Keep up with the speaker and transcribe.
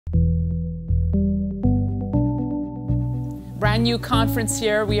brand new conference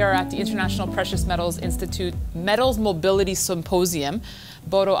here. We are at the International Precious Metals Institute Metals Mobility Symposium.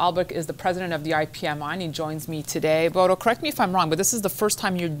 Bodo Albrecht is the president of the IPMI, and he joins me today. Bodo, correct me if I'm wrong, but this is the first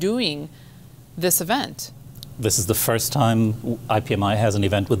time you're doing this event. This is the first time IPMI has an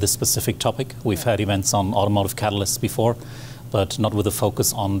event with this specific topic. We've had events on automotive catalysts before, but not with a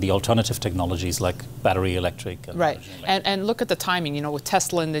focus on the alternative technologies like battery electric. And right, and look at the timing, you know, with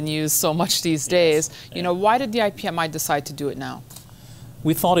Tesla in the news so much these days. You know, why did the IPMI decide to do it now?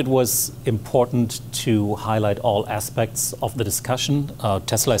 We thought it was important to highlight all aspects of the discussion.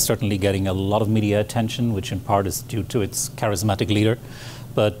 Tesla is certainly getting a lot of media attention, which in part is due to its charismatic leader.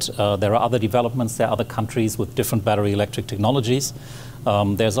 But there are other developments, there are other countries with different battery electric technologies.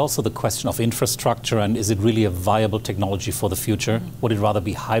 There's also the question of infrastructure, and is it really a viable technology for the future? Would it rather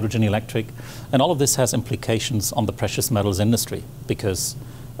be hydrogen electric? And all of this has implications on the precious metals industry, because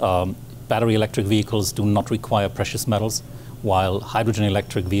battery electric vehicles do not require precious metals, while hydrogen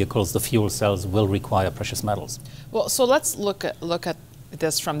electric vehicles, the fuel cells, will require precious metals. Well, so let's look at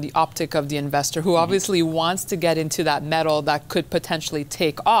this from the optic of the investor, who obviously wants to get into that metal that could potentially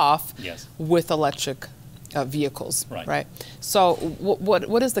take off with electric vehicles, right? So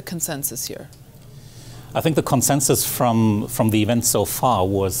what is the consensus here? I think the consensus from the event so far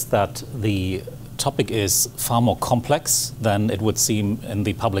was that the topic is far more complex than it would seem in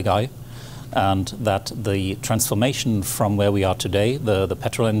the public eye, and that the transformation from where we are today, the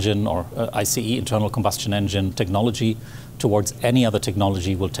petrol engine or ICE, internal combustion engine technology, towards any other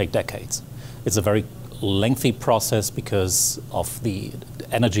technology will take decades. It's a very lengthy process because of the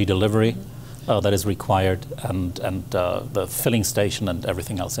energy delivery that is required, and the filling station and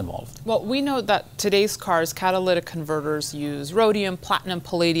everything else involved. Well, we know that today's cars, catalytic converters use rhodium, platinum,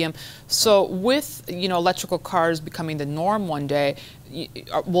 palladium. So with, you know, electrical cars becoming the norm one day,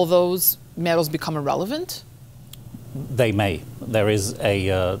 will those metals become irrelevant? They may. There is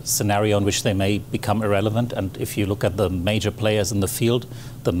a scenario in which they may become irrelevant, and if you look at the major players in the field,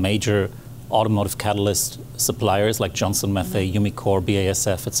 the major automotive catalyst suppliers like Johnson Matthey, Umicore,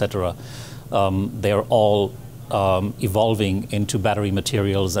 BASF, etc., they are all evolving into battery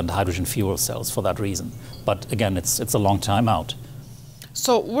materials and hydrogen fuel cells for that reason. But again, it's a long time out.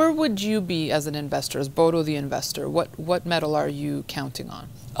 So where would you be as an investor, as Bodo the investor? What metal are you counting on?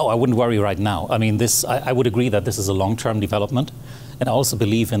 Oh, I wouldn't worry right now. I mean, I would agree that this is a long-term development, and I also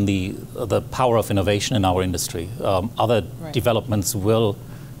believe in the power of innovation in our industry. Other developments will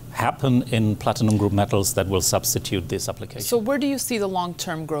happen in platinum group metals that will substitute this application. So where do you see the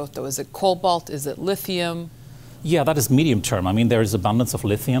long-term growth, though? Is it cobalt? Is it lithium? Yeah, that is medium term. I mean, there is abundance of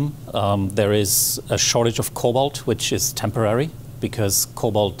lithium. There is a shortage of cobalt, which is temporary, because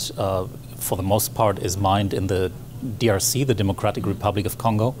cobalt, for the most part, is mined in the DRC, the Democratic Republic of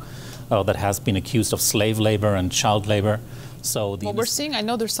Congo, that has been accused of slave labor and child labor. So well, we're seeing, I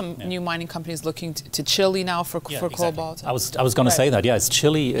know there's some new mining companies looking to Chile now for cobalt. I was going to say that, yeah, it's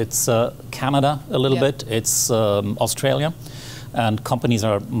Chile, it's Canada a little bit, it's Australia, and companies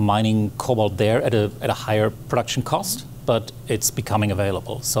are mining cobalt there at a higher production cost, but it's becoming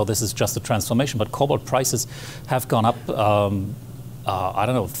available. So this is just a transformation, but cobalt prices have gone up, I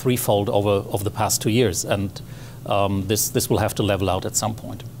don't know, threefold over the past 2 years, and this will have to level out at some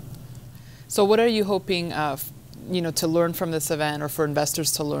point. So what are you hoping you know, to learn from this event, or for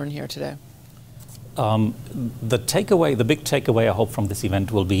investors to learn here today? The big takeaway I hope from this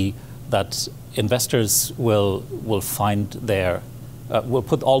event will be that investors will find will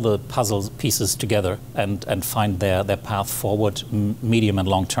put all the puzzle pieces together and find their path forward, medium and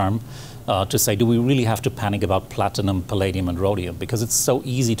long term, to say, do we really have to panic about platinum, palladium and rhodium? Because it's so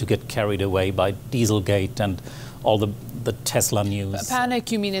easy to get carried away by Dieselgate and all the Tesla news.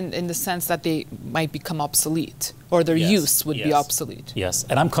 Panic, you mean in the sense that they might become obsolete, or their use would be obsolete? Yes,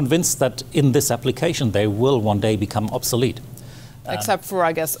 and I'm convinced that in this application they will one day become obsolete. Except for,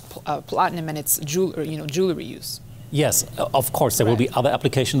 I guess, platinum and its jewelry use. Yes, of course, there will be other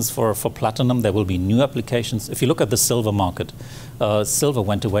applications for platinum. There will be new applications. If you look at the silver market, silver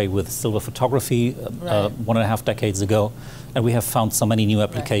went away with silver photography 1.5 decades ago, and we have found so many new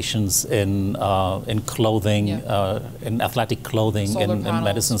applications in clothing, in athletic clothing, in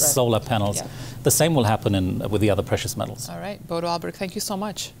medicine, solar panels. Yeah. The same will happen with the other precious metals. All right, Bodo Albrecht, thank you so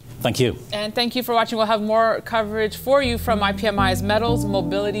much. Thank you. And thank you for watching. We'll have more coverage for you from IPMI's Metals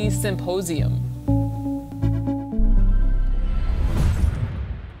Mobility Symposium.